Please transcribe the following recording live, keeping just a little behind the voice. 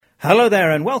Hello there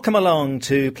and welcome along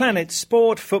to Planet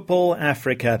Sport Football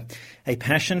Africa, a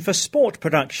passion for sport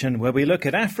production where we look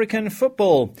at African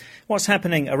football, what's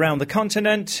happening around the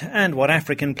continent and what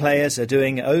African players are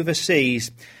doing overseas.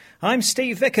 I'm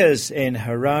Steve Vickers in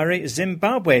Harare,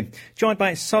 Zimbabwe, joined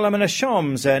by Solomon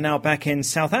Ashoms, now back in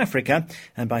South Africa,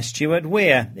 and by Stuart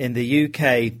Weir in the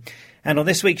UK. And on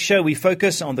this week's show we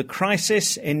focus on the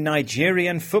crisis in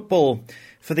Nigerian football.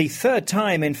 For the third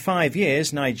time in 5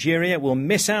 years, Nigeria will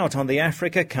miss out on the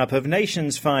Africa Cup of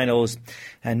Nations finals.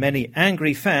 And many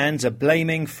angry fans are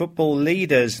blaming football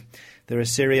leaders. There are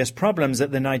serious problems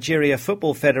at the Nigeria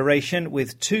Football Federation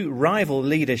with two rival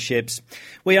leaderships.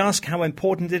 We ask how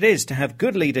important it is to have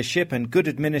good leadership and good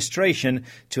administration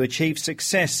to achieve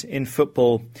success in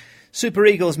football. Super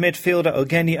Eagles midfielder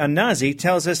Ogenyi Onazi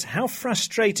tells us how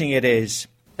frustrating it is.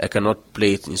 I cannot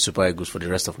play it in Super Eagles for the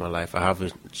rest of my life. I have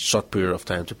a short period of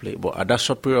time to play. But at that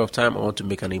short period of time, I want to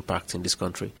make an impact in this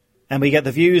country. And we get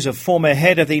the views of former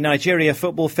head of the Nigeria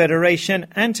Football Federation,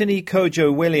 Anthony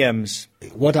Kojo Williams.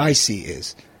 What I see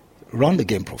is run the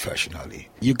game professionally.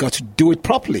 You got to do it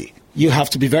properly. You have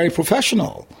to be very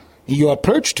professional in your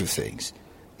approach to things.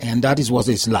 And that is what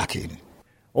is lacking.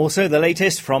 Also the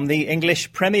latest from the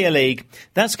English Premier League.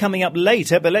 That's coming up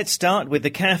later, but let's start with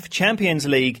the CAF Champions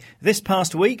League. This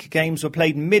past week, games were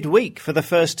played midweek for the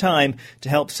first time to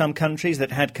help some countries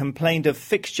that had complained of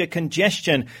fixture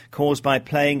congestion caused by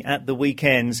playing at the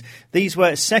weekends. These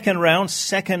were second round,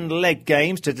 second leg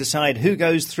games to decide who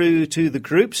goes through to the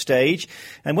group stage.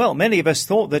 And well, many of us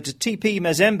thought that TP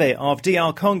Mazembe of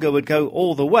DR Congo would go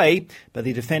all the way, but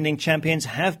the defending champions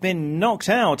have been knocked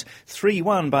out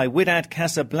 3-1 by Wydad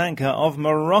Casablanca of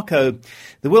Morocco.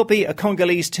 There will be a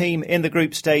Congolese team in the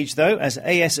group stage, though, as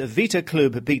AS Vita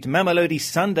Club beat Mamelodi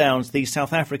Sundowns, the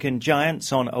South African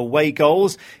giants, on away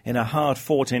goals in a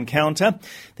hard-fought encounter.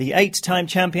 The 8-time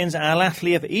champions Al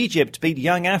Ahly of Egypt beat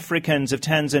Young Africans of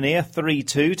Tanzania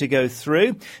 3-2 to go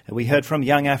through. We heard from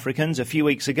Young Africans a few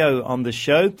weeks ago on the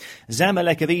show.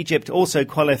 Zamalek of Egypt also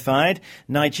qualified.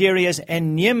 Nigeria's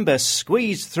Enyimba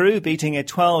squeezed through, beating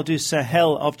Etoile du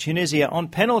Sahel of Tunisia on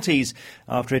penalties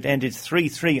after it ended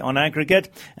 3-3 on aggregate.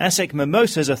 ASEC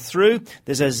Mimosas are through.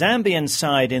 There's a Zambian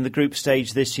side in the group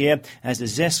stage this year as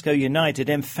Zesco United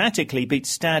emphatically beat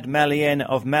Stade Malien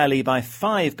of Mali by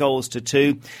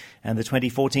 5-2. And the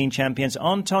 2014 champions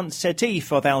Entente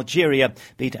Setif of Algeria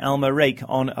beat Al Merreikh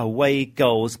on away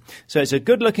goals. So it's a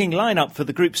good-looking lineup for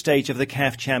the group stage of the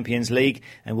CAF Champions League,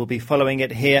 and we'll be following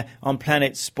it here on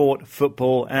Planet Sport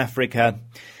Football Africa.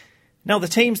 Now, the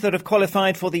teams that have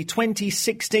qualified for the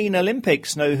 2016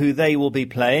 Olympics know who they will be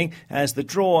playing, as the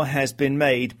draw has been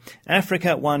made.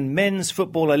 Africa won men's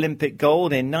football Olympic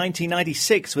gold in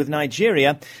 1996 with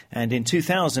Nigeria and in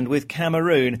 2000 with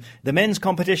Cameroon. The men's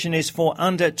competition is for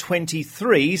under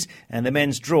 23s, and the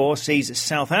men's draw sees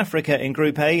South Africa in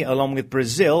Group A along with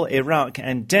Brazil, Iraq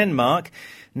and Denmark.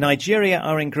 Nigeria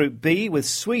are in Group B with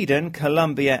Sweden,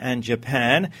 Colombia and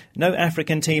Japan. No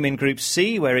African team in Group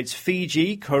C, where it's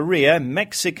Fiji, Korea,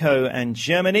 Mexico and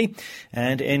Germany.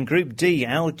 And in Group D,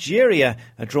 Algeria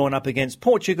are drawn up against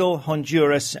Portugal,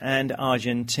 Honduras and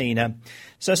Argentina.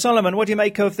 So, Solomon, what do you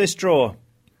make of this draw?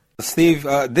 Steve,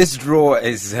 this draw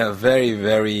is very,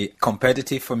 very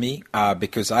competitive for me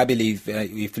because I believe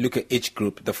if you look at each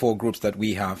group, the 4 groups that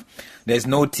we have, there's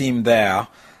no team there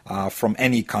from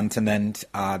any continent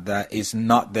that is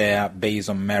not there based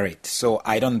on merit. So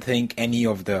I don't think any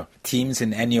of the teams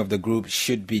in any of the groups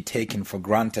should be taken for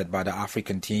granted by the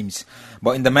African teams.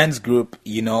 But in the men's group,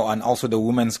 and also the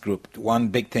women's group, one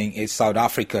big thing is South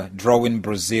Africa drawing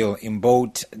Brazil in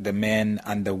both the men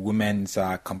and the women's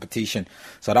competition.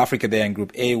 South Africa there in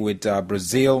Group A with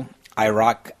Brazil,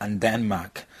 Iraq and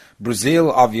Denmark. Brazil,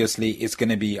 obviously, is going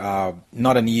to be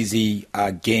not an easy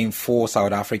game for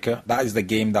South Africa. That is the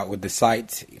game that would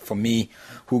decide, for me,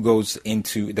 who goes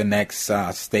into the next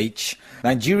stage.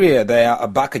 Nigeria, they are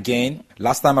back again.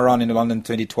 Last time around in London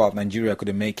 2012, Nigeria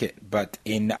couldn't make it. But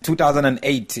in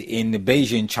 2008, in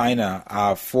Beijing,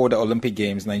 China, for the Olympic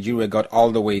Games, Nigeria got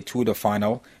all the way to the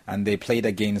final. And they played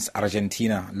against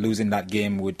Argentina, losing that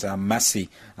game with Messi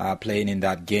playing in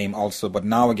that game also. But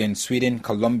now against Sweden,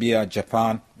 Colombia,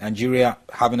 Japan, Nigeria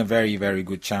having a very, very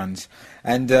good chance.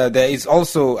 And there is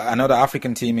also another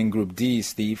African team in Group D,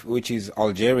 Steve, which is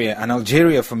Algeria. And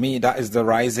Algeria, for me, that is the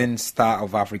rising star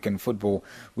of African football.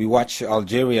 We watched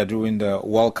Algeria during the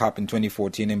World Cup in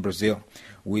 2014 in Brazil,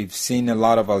 We've seen a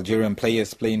lot of Algerian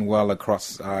players playing well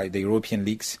across the European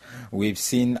leagues. We've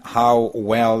seen how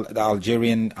well the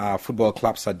Algerian football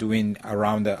clubs are doing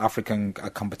around the African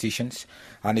competitions.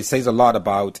 And it says a lot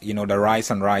about, the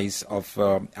rise of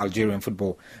Algerian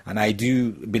football. And I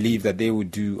do believe that they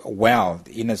would do well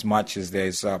in as much as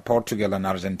there's Portugal and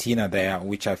Argentina there,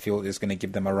 which I feel is going to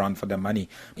give them a run for their money.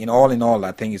 In all,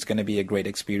 I think it's going to be a great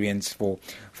experience for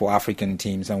African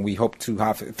teams. And we hope to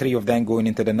have 3 of them going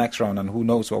into the next round. And who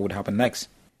knows what would happen next.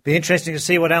 Be interesting to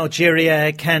see what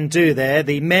Algeria can do there.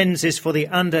 The men's is for the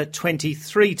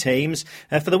under-23 teams.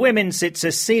 For the women's, it's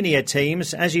senior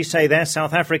teams. As you say there,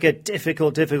 South Africa,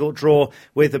 difficult draw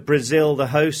with Brazil, the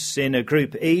hosts, in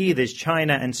Group E. There's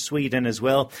China and Sweden as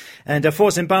well. And for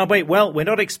Zimbabwe, well, we're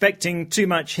not expecting too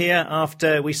much here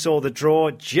after we saw the draw.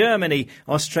 Germany,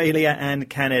 Australia and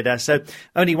Canada. So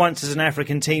only once has an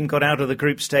African team got out of the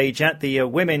group stage at the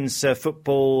women's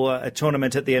football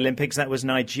tournament at the Olympics. That was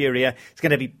Nigeria. It's going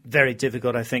to be very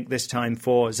difficult, I think, this time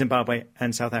for Zimbabwe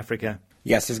and South Africa.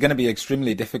 Yes, it's going to be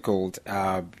extremely difficult,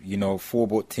 for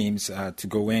both teams to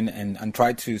go in and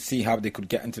try to see how they could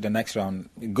get into the next round.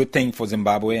 Good thing for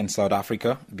Zimbabwe and South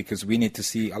Africa, because we need to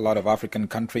see a lot of African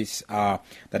countries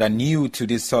that are new to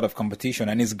this sort of competition.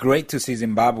 And it's great to see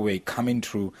Zimbabwe coming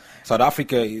through. South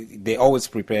Africa, they always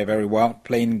prepare very well,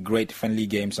 playing great friendly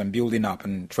games and building up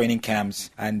and training camps.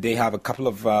 And they have a couple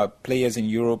of players in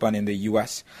Europe and in the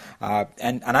US.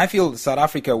 And I feel South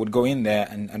Africa would go in there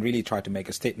and really try to make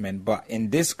a statement. But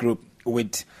in this group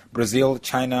with Brazil,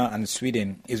 China and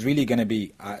Sweden is really going to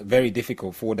be very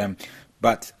difficult for them.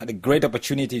 But a great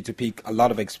opportunity to pick a lot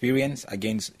of experience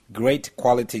against great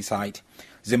quality side.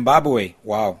 Zimbabwe,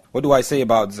 wow. What do I say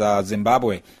about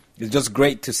Zimbabwe? It's just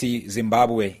great to see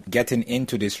Zimbabwe getting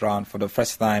into this round for the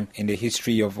first time in the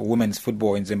history of women's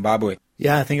football in Zimbabwe.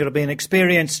 Yeah, I think it'll be an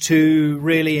experience to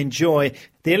really enjoy.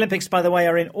 The Olympics, by the way,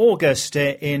 are in August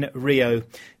in Rio.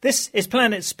 This is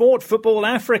Planet Sport Football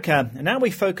Africa. And now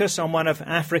we focus on one of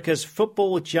Africa's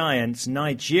football giants,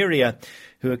 Nigeria,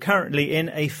 who are currently in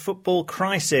a football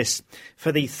crisis.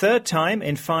 For the third time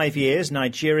in 5 years,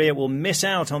 Nigeria will miss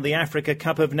out on the Africa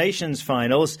Cup of Nations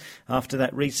finals after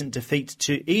that recent defeat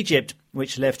to Egypt,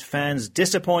 which left fans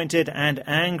disappointed and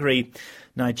angry.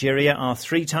 Nigeria are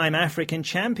 3-time African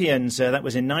champions. That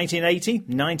was in 1980,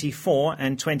 94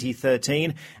 and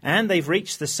 2013. And they've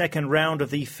reached the second round of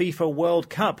the FIFA World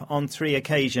Cup on 3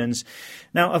 occasions.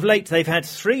 Now, of late, they've had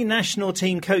 3 national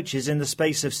team coaches in the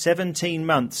space of 17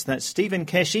 months. That's Stephen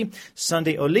Keshi,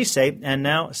 Sunday Olise, and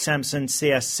now Samson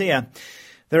Siasia.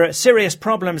 There are serious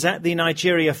problems at the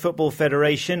Nigeria Football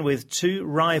Federation with 2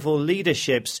 rival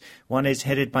leaderships. One is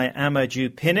headed by Amaju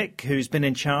Pinnick, who's been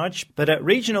in charge, but a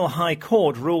regional high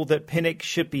court ruled that Pinnick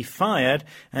should be fired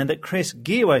and that Chris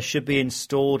Giwa should be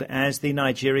installed as the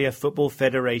Nigeria Football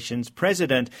Federation's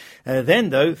president. Then,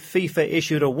 though, FIFA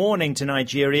issued a warning to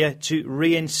Nigeria to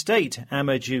reinstate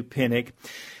Amaju Pinnick.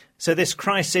 So this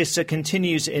crisis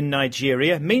continues in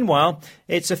Nigeria. Meanwhile,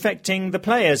 it's affecting the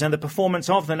players and the performance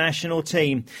of the national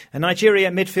team.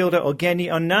 Nigeria midfielder Ogenyi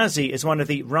Onazi is one of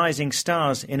the rising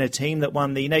stars in a team that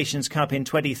won the Nations Cup in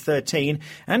 2013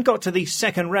 and got to the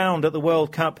second round at the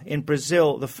World Cup in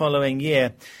Brazil the following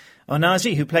year.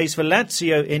 Onazi, who plays for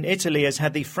Lazio in Italy, has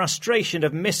had the frustration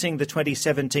of missing the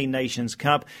 2017 Nations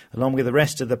Cup, along with the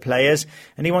rest of the players,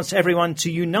 and he wants everyone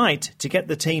to unite to get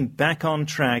the team back on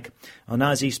track.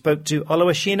 Onazi spoke to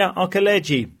Oluwashina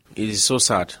Okeleji. It is so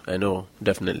sad, I know,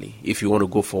 definitely. If you want to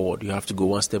go forward, you have to go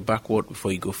one step backward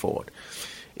before you go forward.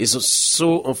 It's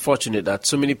so unfortunate that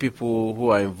so many people who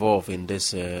are involved in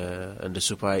this, and the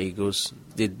Super Eagles,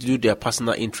 they do their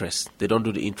personal interests. They don't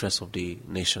do the interests of the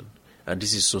nation. And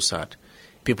this is so sad.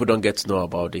 People don't get to know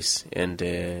about this. And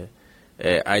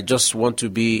I just want to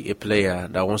be a player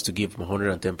that wants to give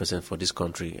 110% for this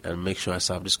country and make sure I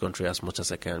serve this country as much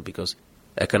as I can, because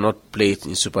I cannot play it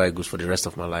in Super Eagles for the rest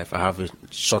of my life. I have a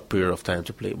short period of time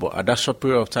to play. But at that short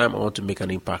period of time, I want to make an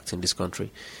impact in this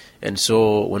country. And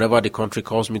so whenever the country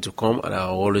calls me to come, and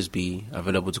I'll always be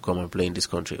available to come and play in this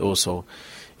country. Also,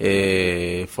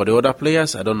 for the other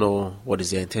players, I don't know what is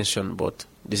their intention, but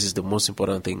this is the most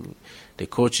important thing. The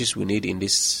coaches we need in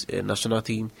this national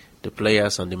team, the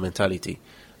players and the mentality.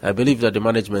 I believe that the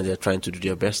management, they're trying to do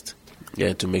their best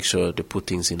to make sure they put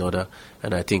things in order.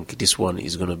 And I think this one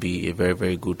is going to be a very,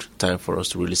 very good time for us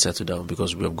to really settle down,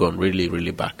 because we have gone really,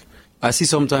 really back. I see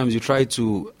sometimes you try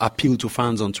to appeal to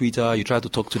fans on Twitter, you try to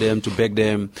talk to them, to beg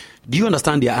them. Do you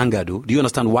understand their anger, though? Do you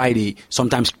understand why they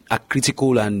sometimes are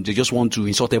critical and they just want to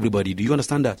insult everybody? Do you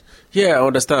understand that? Yeah, I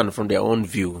understand from their own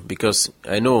view, because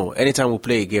I know anytime we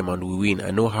play a game and we win, I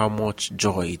know how much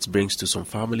joy it brings to some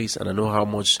families, and I know how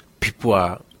much people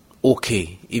are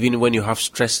okay. Even when you have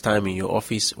stress time in your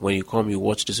office, when you come, you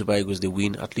watch the Super Eagles, they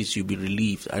win, at least you'll be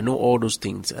relieved. I know all those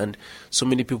things, and so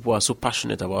many people are so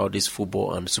passionate about this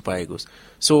football and Super Eagles.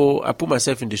 So I put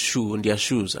myself in their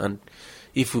shoes, and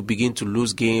if we begin to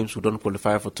lose games, we don't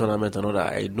qualify for tournament and all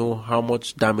that, I know how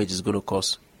much damage it's going to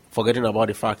cause. Forgetting about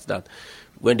the fact that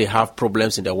when they have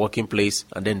problems in their working place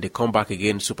and then they come back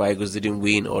again, Super Eagles didn't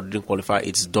win or didn't qualify,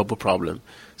 it's double problem.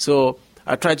 So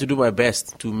I try to do my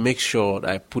best to make sure that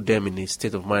I put them in a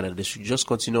state of mind that they should just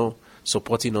continue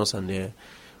supporting us, and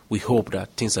we hope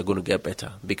that things are going to get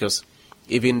better. Because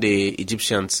even the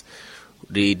Egyptians,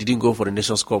 they didn't go for the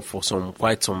Nations Cup for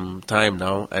quite some time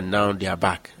now, and now they are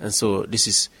back. And so this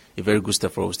is a very good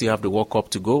step forward. We still have the World Cup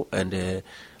to go, and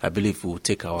I believe we'll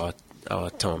take our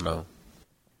turn now.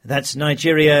 That's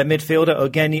Nigeria midfielder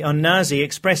Ogenyi Onazi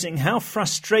expressing how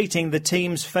frustrating the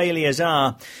team's failures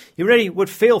are. You really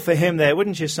would feel for him there,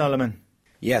 wouldn't you, Solomon?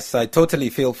 Yes, I totally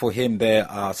feel for him there,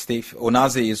 Steve.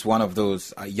 Onazi is one of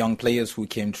those young players who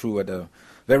came through at a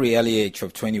very early age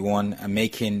of 21 and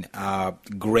making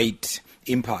great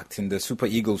impact in the Super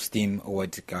Eagles team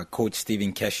with coach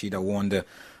Stephen Keshi that won the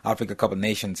Africa Cup of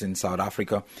Nations in South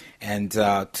Africa. And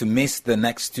to miss the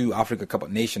next two Africa Cup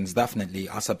of Nations, definitely,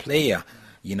 as a player,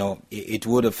 it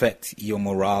would affect your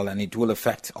morale, and it will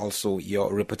affect also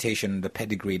your reputation, the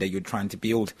pedigree that you're trying to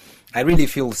build. I really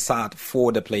feel sad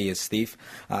for the players, Steve,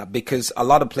 because a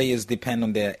lot of players depend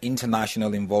on their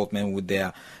international involvement with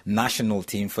their national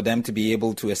team for them to be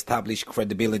able to establish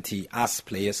credibility as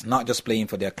players, not just playing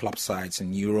for their club sides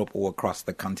in Europe or across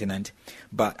the continent.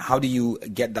 But how do you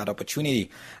get that opportunity?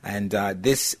 And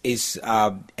this is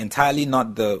entirely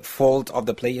not the fault of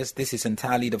the players. This is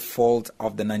entirely the fault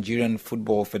of the Nigerian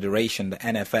Football Federation, the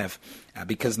NFF,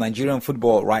 because Nigerian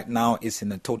football right now is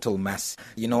in a total mess.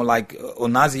 Like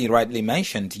Onazi rightly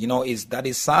mentioned, that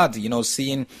is sad,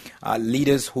 seeing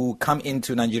leaders who come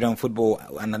into Nigerian football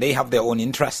and they have their own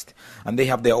interest and they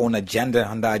have their own agenda,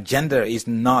 and the agenda is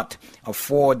not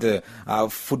for the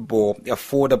football,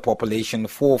 for the population,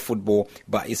 for football,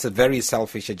 but it's a very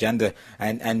selfish agenda.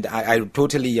 And I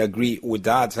totally agree with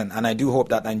that. And I do hope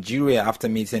that Nigeria, after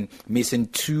missing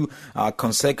two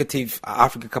consecutive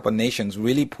Africa Cup of Nations,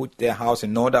 really put their house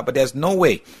in order. But there's no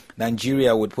way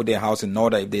Nigeria would put their house in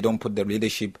order if they don't put the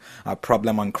leadership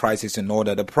problem and crisis in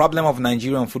order. The problem of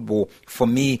Nigerian football, for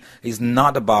me, is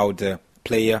not about the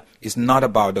player, it's not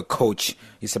about the coach,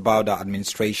 it's about the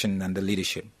administration and the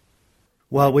leadership.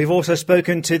 Well, we've also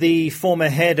spoken to the former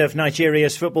head of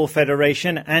Nigeria's Football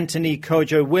Federation, Anthony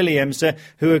Kojo Williams,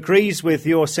 who agrees with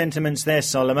your sentiments there,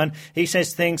 Solomon. He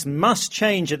says things must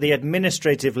change at the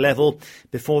administrative level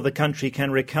before the country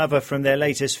can recover from their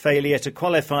latest failure to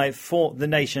qualify for the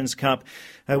Nations Cup.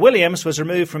 Williams was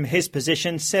removed from his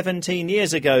position 17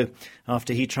 years ago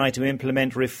after he tried to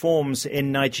implement reforms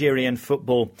in Nigerian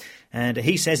football. And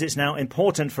he says it's now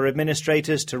important for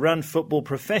administrators to run football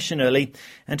professionally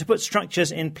and to put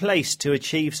structures in place to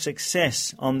achieve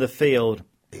success on the field.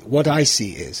 What I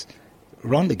see is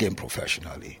run the game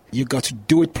professionally. You got to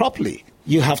do it properly.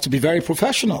 You have to be very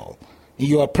professional in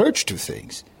your approach to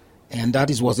things. And that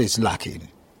is what is lacking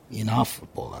in our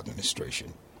football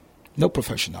administration. No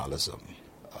professionalism,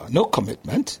 no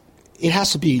commitment. It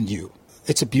has to be in you.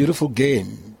 It's a beautiful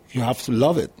game. You have to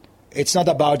love it. It's not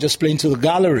about just playing to the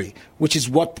gallery, which is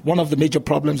one of the major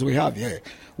problems we have here.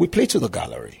 We play to the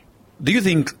gallery. Do you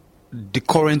think the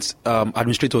current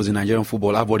administrators in Nigerian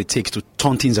football have what it takes to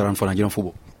turn things around for Nigerian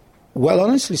football? Well,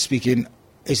 honestly speaking,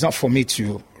 it's not for me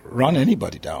to run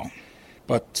anybody down.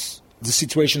 But the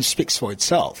situation speaks for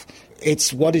itself.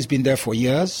 It's what has been there for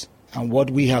years and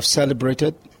what we have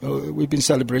celebrated. We've been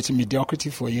celebrating mediocrity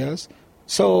for years.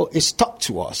 So it's stuck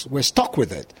to us. We're stuck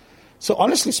with it. So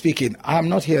honestly speaking, I'm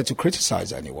not here to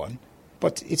criticize anyone,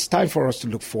 but it's time for us to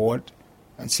look forward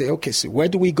and say, okay, so where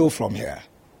do we go from here?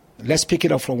 Let's pick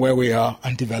it up from where we are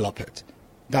and develop it.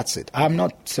 That's it. I'm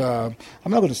not going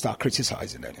to start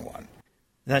criticizing anyone.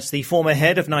 That's the former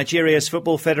head of Nigeria's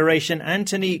Football Federation,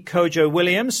 Anthony Kojo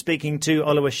Williams, speaking to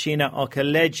Oluwashina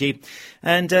Okeleji.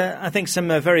 And I think some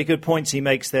very good points he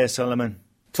makes there, Solomon.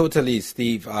 Totally,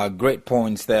 Steve. Great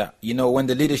points there. When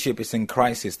the leadership is in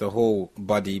crisis, the whole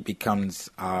body becomes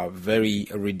very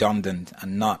redundant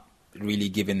and not really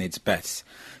giving its best.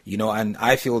 And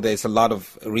I feel there's a lot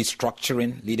of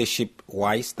restructuring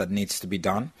leadership-wise that needs to be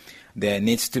done. There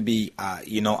needs to be,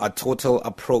 a total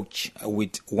approach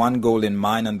with one goal in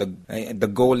mind, and the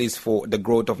goal is for the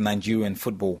growth of Nigerian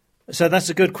football. So that's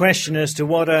a good question as to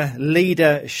what a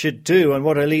leader should do and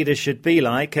what a leader should be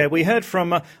like. We heard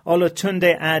from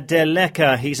Olatunde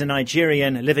Adeleka. He's a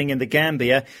Nigerian living in the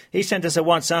Gambia. He sent us a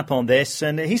WhatsApp on this,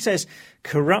 and he says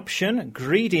corruption,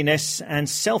 greediness and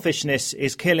selfishness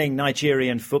is killing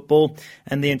Nigerian football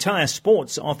and the entire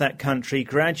sports of that country,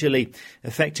 gradually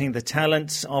affecting the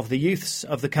talents of the youths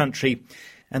of the country.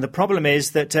 And the problem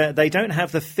is that they don't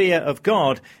have the fear of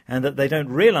God, and that they don't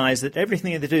realise that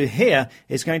everything they do here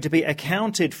is going to be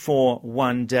accounted for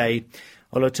one day.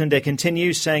 Olatunde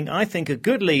continues saying, I think a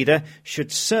good leader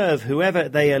should serve whoever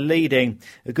they are leading.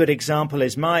 A good example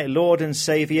is my Lord and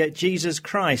Saviour, Jesus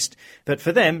Christ. But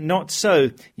for them, not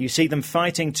so. You see them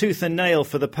fighting tooth and nail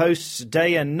for the posts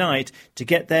day and night to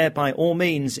get there by all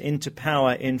means into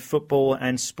power in football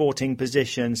and sporting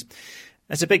positions.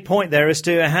 That's a big point there as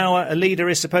to how a leader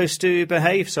is supposed to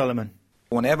behave, Solomon.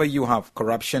 Whenever you have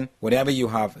corruption, whenever you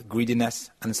have greediness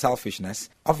and selfishness,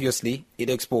 obviously it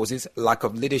exposes lack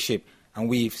of leadership. And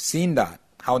we've seen that,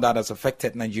 how that has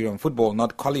affected Nigerian football,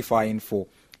 not qualifying for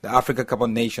the Africa Cup of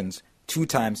Nations 2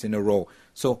 times in a row.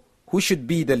 So who should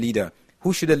be the leader?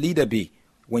 Who should a leader be?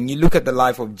 When you look at the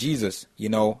life of Jesus,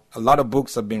 a lot of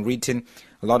books have been written,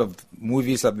 a lot of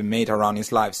movies have been made around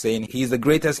his life saying he's the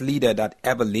greatest leader that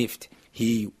ever lived.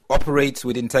 He operates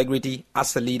with integrity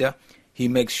as a leader. He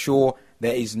makes sure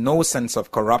there is no sense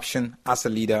of corruption as a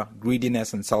leader,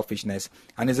 greediness and selfishness.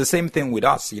 And it's the same thing with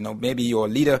us. Maybe you're a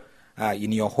leader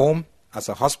in your home as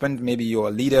a husband. Maybe you're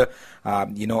a leader,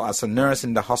 as a nurse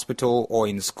in the hospital or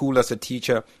in school as a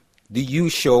teacher. Do you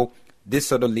show this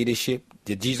sort of leadership,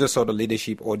 the Jesus sort of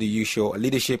leadership, or do you show a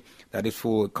leadership that is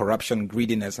full of corruption,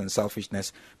 greediness and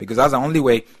selfishness? Because that's the only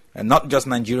way, and not just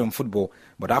Nigerian football,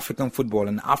 but African football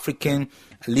and African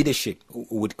leadership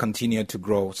would continue to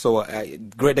grow. So a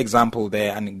great example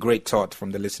there and a great thought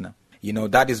from the listener.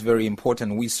 That is very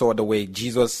important. We saw the way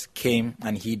Jesus came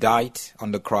and he died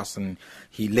on the cross and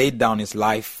he laid down his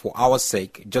life for our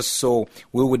sake, just so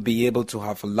we would be able to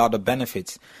have a lot of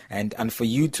benefits. And for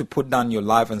you to put down your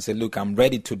life and say, look, I'm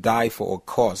ready to die for a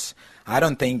cause. I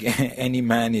don't think any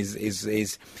man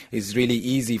is really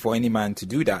easy for any man to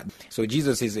do that. So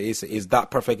Jesus is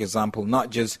that perfect example, not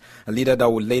just a leader that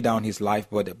will lay down his life,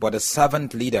 but a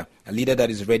servant leader, a leader that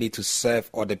is ready to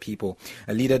serve other people,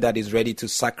 a leader that is ready to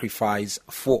sacrifice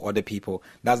for other people.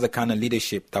 That's the kind of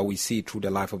leadership that we see through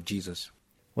the life of Jesus.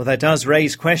 Well, that does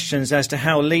raise questions as to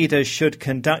how leaders should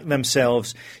conduct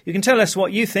themselves. You can tell us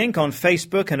what you think on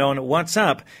Facebook and on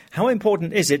WhatsApp. How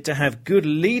important is it to have good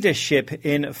leadership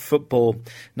in football?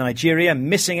 Nigeria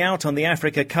missing out on the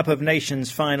Africa Cup of Nations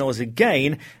finals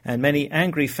again, and many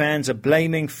angry fans are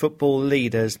blaming football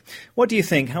leaders. What do you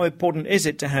think? How important is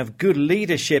it to have good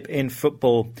leadership in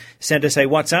football? Send us a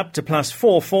WhatsApp to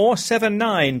 +44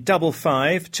 79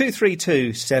 55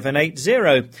 232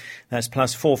 780. That's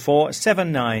 +44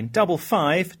 79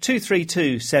 55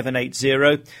 232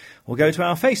 780, or go to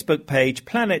our Facebook page,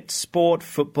 Planet Sport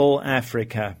Football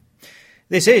Africa.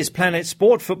 This is Planet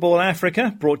Sport Football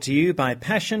Africa, brought to you by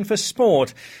Passion for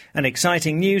Sport, and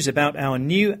exciting news about our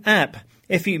new app.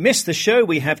 If you missed the show,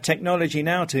 we have technology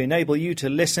now to enable you to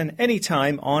listen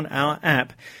anytime on our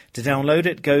app. To download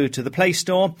it, go to the Play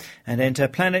Store and enter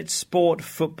Planet Sport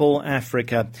Football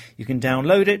Africa. You can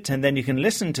download it and then you can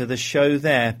listen to the show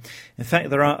there. In fact,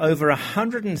 there are over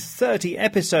 130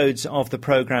 episodes of the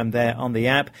program there on the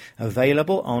app,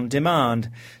 available on demand.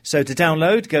 So to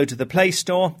download, go to the Play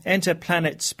Store, enter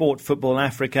Planet Sport Football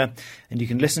Africa, and you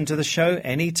can listen to the show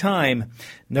anytime.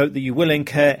 Note that you will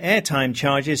incur airtime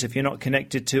charges if you're not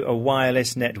connected to a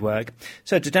wireless network.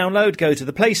 So to download, go to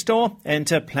the Play Store,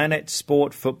 enter Planet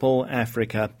Sport Football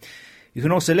Africa. You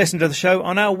can also listen to the show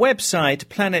on our website,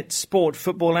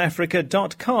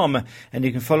 planetsportfootballafrica.com, and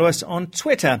you can follow us on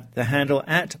Twitter, the handle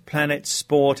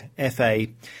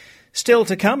 @PlanetSportFA. Still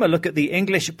to come, a look at the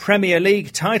English Premier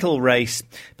League title race.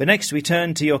 But next we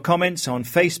turn to your comments on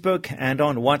Facebook and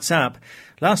on WhatsApp.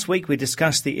 Last week we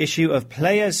discussed the issue of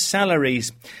players'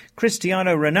 salaries.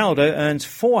 Cristiano Ronaldo earns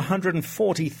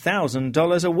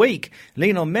 $440,000 a week.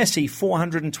 Lionel Messi,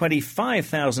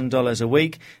 $425,000 a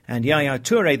week. And Yaya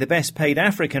Toure, the best paid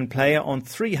African player, on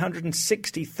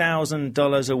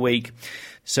 $360,000 a week.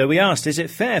 So we asked, is it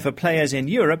fair for players in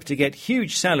Europe to get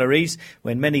huge salaries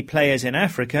when many players in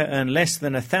Africa earn less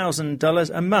than $1,000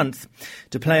 a month?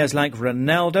 Do players like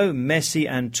Ronaldo, Messi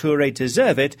and Toure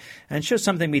deserve it? And should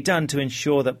something be done to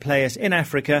ensure that players in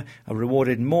Africa are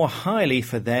rewarded more highly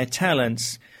for their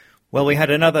talents? Well, we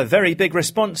had another very big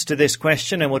response to this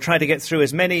question, and we'll try to get through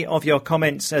as many of your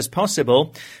comments as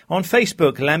possible. On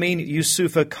Facebook, Lamine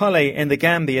Yusufa Kole in the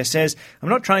Gambia says, I'm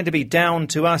not trying to be down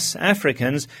to us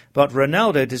Africans, but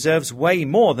Ronaldo deserves way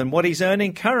more than what he's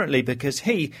earning currently because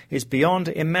he is beyond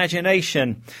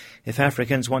imagination. If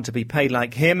Africans want to be paid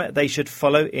like him, they should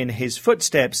follow in his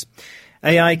footsteps.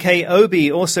 AIK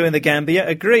Obi, also in the Gambia,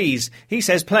 agrees. He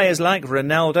says players like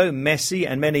Ronaldo, Messi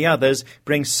and many others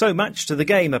bring so much to the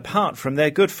game apart from their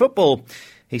good football.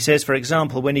 He says, for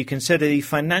example, when you consider the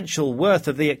financial worth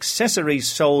of the accessories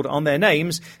sold on their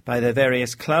names by their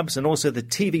various clubs and also the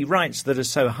TV rights that are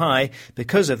so high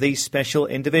because of these special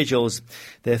individuals.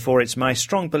 Therefore, it's my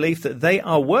strong belief that they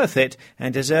are worth it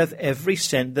and deserve every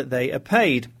cent that they are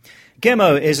paid.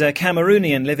 Gemo is a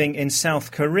Cameroonian living in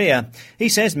South Korea. He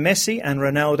says Messi and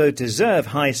Ronaldo deserve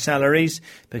high salaries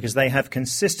because they have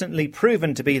consistently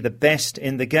proven to be the best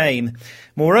in the game.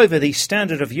 Moreover, the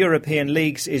standard of European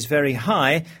leagues is very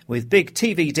high, with big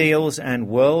TV deals and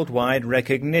worldwide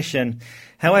recognition.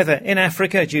 However, in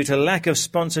Africa, due to lack of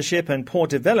sponsorship and poor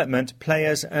development,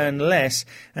 players earn less,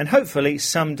 and hopefully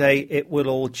someday it will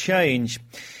all change.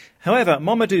 However,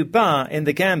 Mamadou Ba in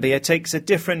the Gambia takes a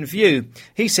different view.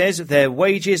 He says their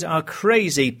wages are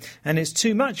crazy and it's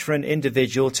too much for an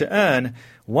individual to earn.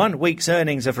 1 week's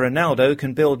earnings of Ronaldo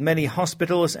can build many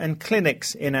hospitals and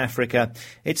clinics in Africa.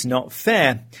 It's not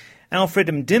fair. Alfred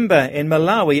Mdimba in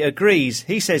Malawi agrees.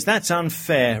 He says that's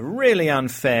unfair, really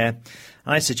unfair.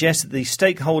 I suggest that the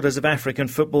stakeholders of African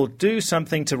football do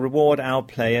something to reward our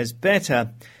players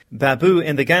better. Babu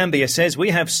in the Gambia says we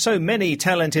have so many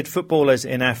talented footballers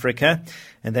in Africa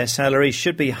and their salaries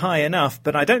should be high enough,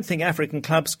 but I don't think African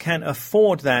clubs can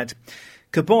afford that.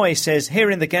 Kaboy says here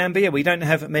in the Gambia we don't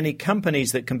have many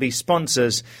companies that can be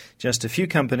sponsors. Just a few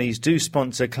companies do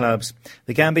sponsor clubs.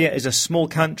 The Gambia is a small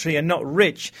country and not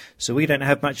rich, so we don't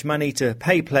have much money to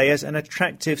pay players an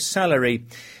attractive salary.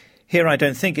 Here I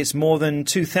don't think it's more than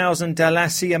 2,000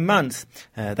 dalasi a month.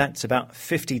 That's about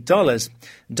 $50.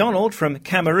 Donald from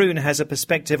Cameroon has a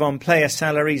perspective on player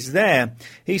salaries there.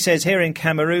 He says here in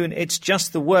Cameroon it's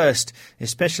just the worst,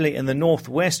 especially in the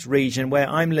northwest region where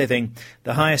I'm living.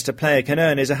 The highest a player can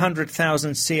earn is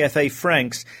 100,000 CFA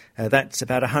francs. That's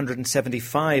about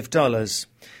 $175.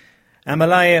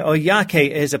 Amalaye Oyake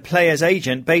is a player's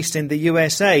agent based in the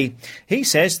USA. He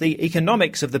says the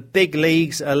economics of the big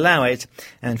leagues allow it,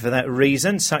 and for that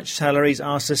reason such salaries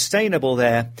are sustainable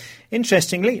there.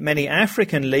 Interestingly, many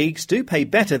African leagues do pay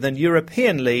better than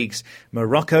European leagues.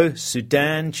 Morocco,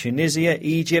 Sudan, Tunisia,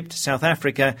 Egypt, South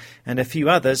Africa and a few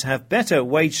others have better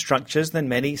wage structures than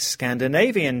many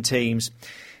Scandinavian teams.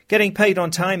 Getting paid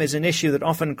on time is an issue that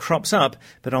often crops up,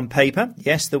 but on paper,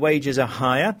 yes, the wages are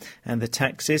higher and the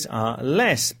taxes are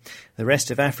less. The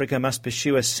rest of Africa must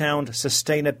pursue a sound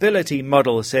sustainability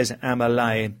model, says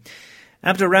Amalaye.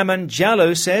 Abdurrahman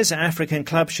Jallo says African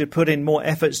clubs should put in more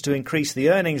efforts to increase the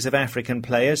earnings of African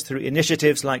players through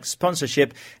initiatives like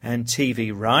sponsorship and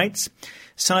TV rights.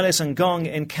 Silas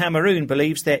Ngong in Cameroon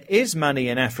believes there is money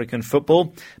in African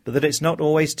football, but that it's not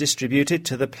always distributed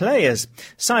to the players.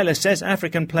 Silas says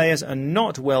African players are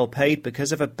not well paid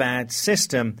because of a bad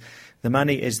system. The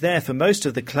money is there for most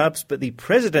of the clubs, but the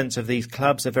presidents of these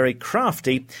clubs are very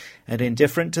crafty and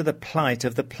indifferent to the plight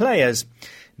of the players.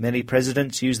 Many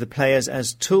presidents use the players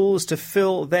as tools to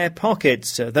fill their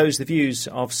pockets. Those are the views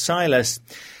of Silas.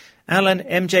 Alan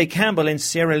M.J. Campbell in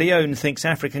Sierra Leone thinks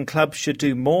African clubs should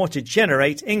do more to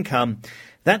generate income.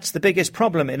 That's the biggest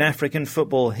problem in African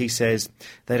football, he says.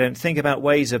 They don't think about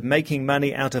ways of making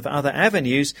money out of other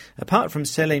avenues, apart from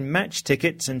selling match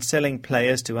tickets and selling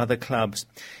players to other clubs.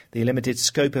 The limited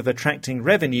scope of attracting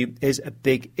revenue is a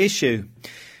big issue.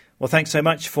 Well, thanks so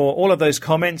much for all of those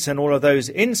comments and all of those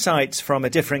insights from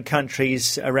different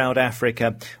countries around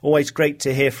Africa. Always great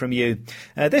to hear from you.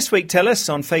 This week, tell us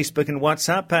on Facebook and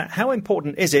WhatsApp, how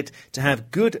important is it to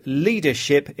have good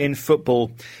leadership in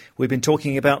football? We've been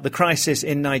talking about the crisis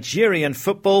in Nigerian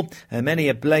football. Many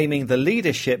are blaming the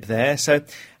leadership there. So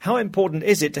how important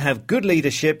is it to have good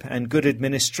leadership and good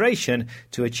administration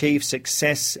to achieve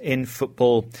success in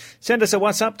football? Send us a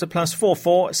WhatsApp to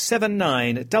 +44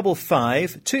 79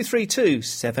 55 232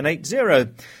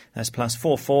 780. That's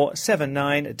 +44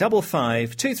 79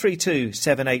 55 232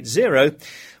 780.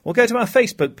 We'll go to our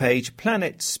Facebook page,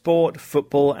 Planet Sport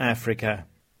Football Africa.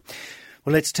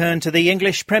 Well, let's turn to the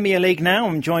English Premier League now.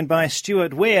 I'm joined by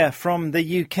Stuart Weir from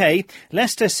the UK.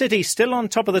 Leicester City still on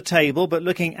top of the table, but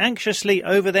looking anxiously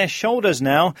over their shoulders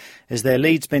now as their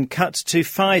lead's been cut to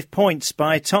 5 points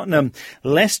by Tottenham.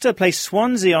 Leicester play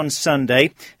Swansea on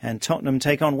Sunday and Tottenham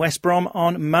take on West Brom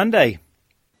on Monday.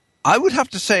 I would have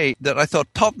to say that I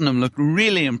thought Tottenham looked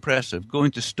really impressive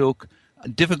going to Stoke, a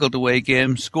difficult away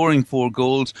game, scoring 4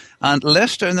 goals, and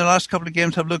Leicester in the last couple of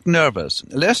games have looked nervous.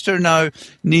 Leicester now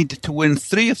need to win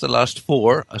 3 of the last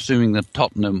 4, assuming that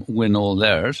Tottenham win all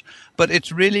theirs, but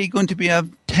it's really going to be a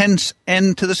tense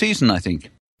end to the season, I think.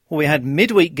 Well, we had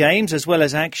midweek games as well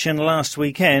as action last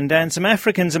weekend, and some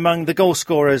Africans among the goal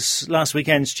scorers last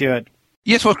weekend, Stuart.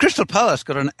 Yes, well, Crystal Palace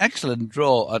got an excellent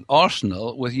draw at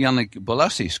Arsenal with Yannick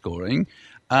Bolasie scoring,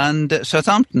 and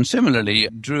Southampton similarly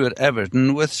drew at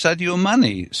Everton with Sadio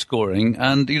Mane scoring.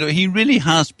 And, he really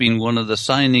has been one of the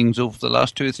signings over the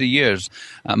last 2 or 3 years.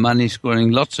 Mane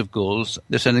scoring lots of goals,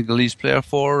 the Senegalese player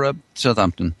for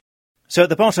Southampton. So at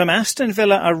the bottom, Aston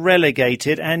Villa are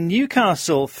relegated and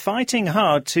Newcastle fighting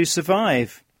hard to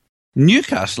survive.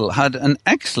 Newcastle had an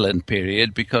excellent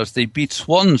period because they beat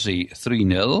Swansea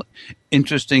 3-0.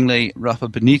 Interestingly, Rafa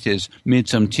Benitez made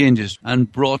some changes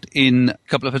and brought in a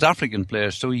couple of his African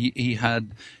players. So he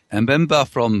had Mbemba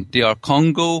from DR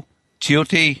Congo,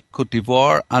 Tiote, Cote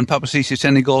d'Ivoire, and Papasisi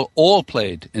Senegal all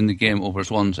played in the game over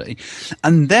Swansea.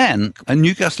 And then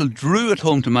Newcastle drew at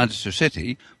home to Manchester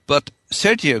City, but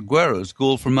Sergio Aguero's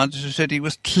goal for Manchester City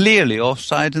was clearly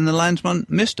offside and the linesman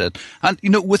missed it. And,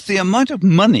 with the amount of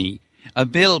money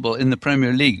available in the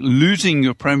Premier League, losing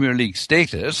your Premier League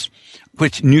status,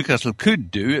 which Newcastle could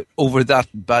do over that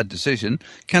bad decision,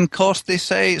 can cost, they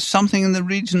say, something in the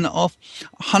region of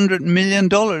 $100 million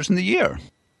in the year.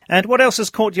 And what else has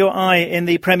caught your eye in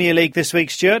the Premier League this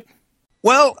week, Stuart?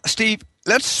 Well, Steve,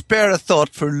 let's spare a thought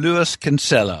for Lewis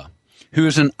Kinsella, who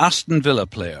is an Aston Villa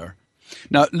player.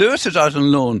 Now, Lewis is out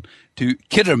on loan to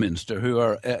Kidderminster, who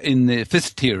are in the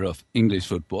 5th tier of English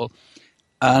football.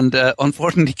 And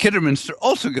unfortunately, Kidderminster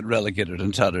also get relegated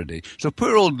on Saturday. So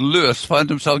poor old Lewis found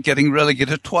himself getting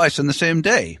relegated twice on the same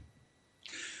day.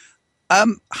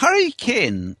 Harry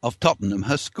Kane of Tottenham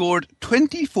has scored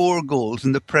 24 goals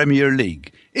in the Premier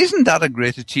League. Isn't that a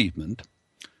great achievement?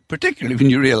 Particularly when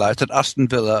you realise that Aston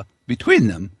Villa, between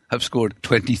them, have scored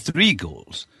 23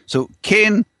 goals. So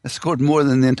Kane has scored more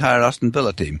than the entire Aston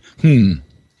Villa team.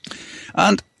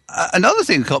 And another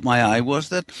thing that caught my eye was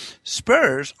that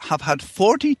Spurs have had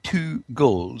 42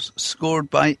 goals scored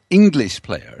by English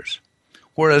players,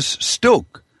 whereas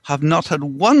Stoke have not had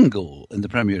 1 goal in the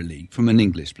Premier League from an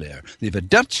English player. They've had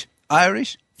Dutch,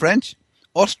 Irish, French,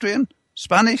 Austrian,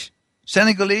 Spanish,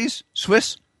 Senegalese,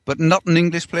 Swiss, but not an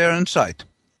English player in sight.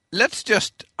 Let's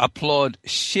just applaud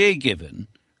Shay Given,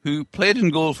 who played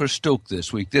in goal for Stoke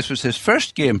this week. This was his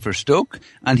first game for Stoke,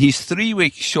 and he's 3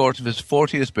 weeks short of his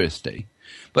 40th birthday.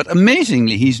 But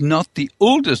amazingly, he's not the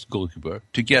oldest goalkeeper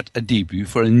to get a debut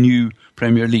for a new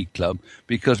Premier League club,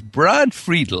 because Brad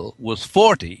Friedel was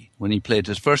 40 when he played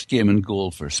his first game in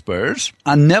goal for Spurs,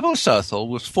 and Neville Southall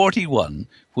was 41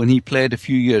 when he played a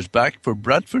few years back for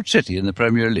Bradford City in the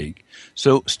Premier League.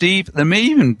 So, Steve, there may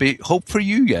even be hope for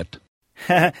you yet.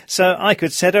 So I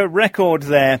could set a record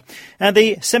there. And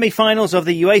the semi-finals of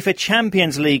the UEFA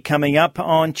Champions League coming up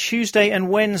on Tuesday and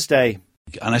Wednesday.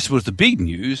 And I suppose the big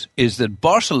news is that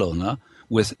Barcelona,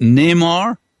 with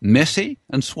Neymar, Messi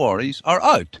and Suarez, are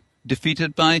out,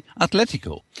 defeated by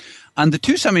Atletico. And the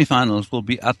 2 semi-finals will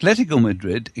be Atletico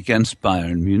Madrid against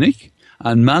Bayern Munich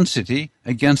and Man City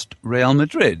against Real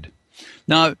Madrid.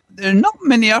 Now, there are not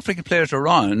many African players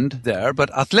around there, but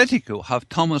Atletico have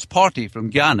Thomas Partey from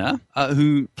Ghana,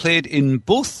 who played in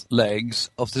both legs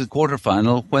of the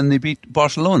quarter-final when they beat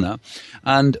Barcelona.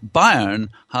 And Bayern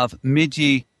have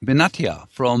Mehdi Benatia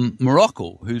from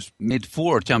Morocco, who's made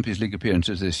 4 Champions League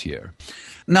appearances this year.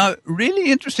 Now,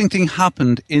 really interesting thing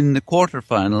happened in the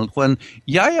quarter-final when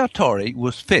Yaya Toure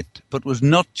was fit but was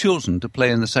not chosen to play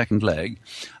in the second leg,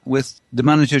 with the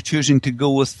manager choosing to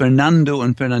go with Fernando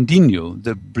and Fernandinho,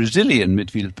 the Brazilian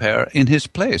midfield pair, in his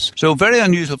place. So very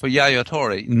unusual for Yaya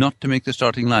Toure not to make the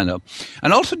starting lineup.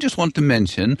 And also just want to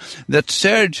mention that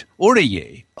Serge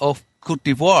Aurier of Cote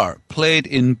d'Ivoire played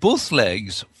in both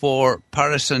legs for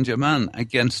Paris Saint-Germain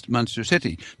against Manchester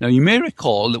City. Now, you may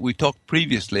recall that we talked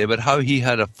previously about how he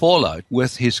had a fallout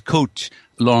with his coach,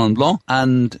 Laurent Blanc,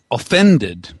 and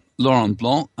offended Laurent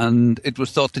Blanc, and it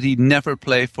was thought that he'd never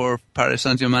play for Paris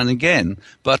Saint-Germain again.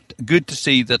 But good to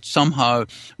see that somehow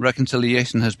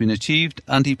reconciliation has been achieved,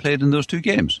 and he played in those 2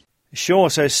 games. Sure,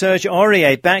 so Serge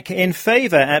Aurier back in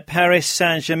favour at Paris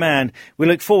Saint-Germain. We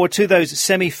look forward to those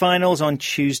semi-finals on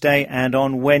Tuesday and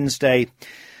on Wednesday.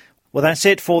 Well, that's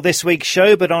it for this week's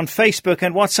show, but on Facebook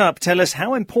and WhatsApp, tell us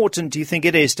how important do you think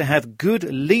it is to have good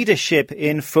leadership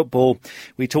in football?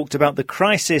 We talked about the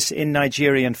crisis in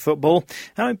Nigerian football.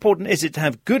 How important is it to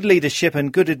have good leadership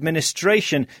and good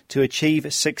administration to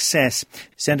achieve success?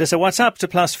 Send us a WhatsApp to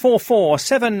 +44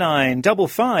 79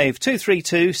 55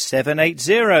 232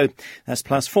 780. That's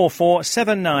 +44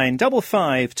 79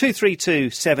 55 232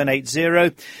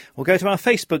 780. Or go to our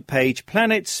Facebook page,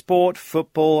 Planet Sport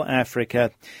Football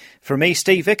Africa. From me,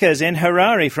 Steve Vickers in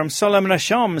Harare, from Solomon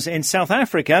Ashoms in South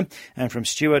Africa, and from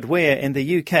Stuart Weir in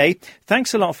the UK,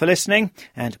 thanks a lot for listening.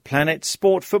 And Planet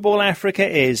Sport Football Africa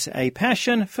is a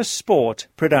passion for sport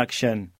production.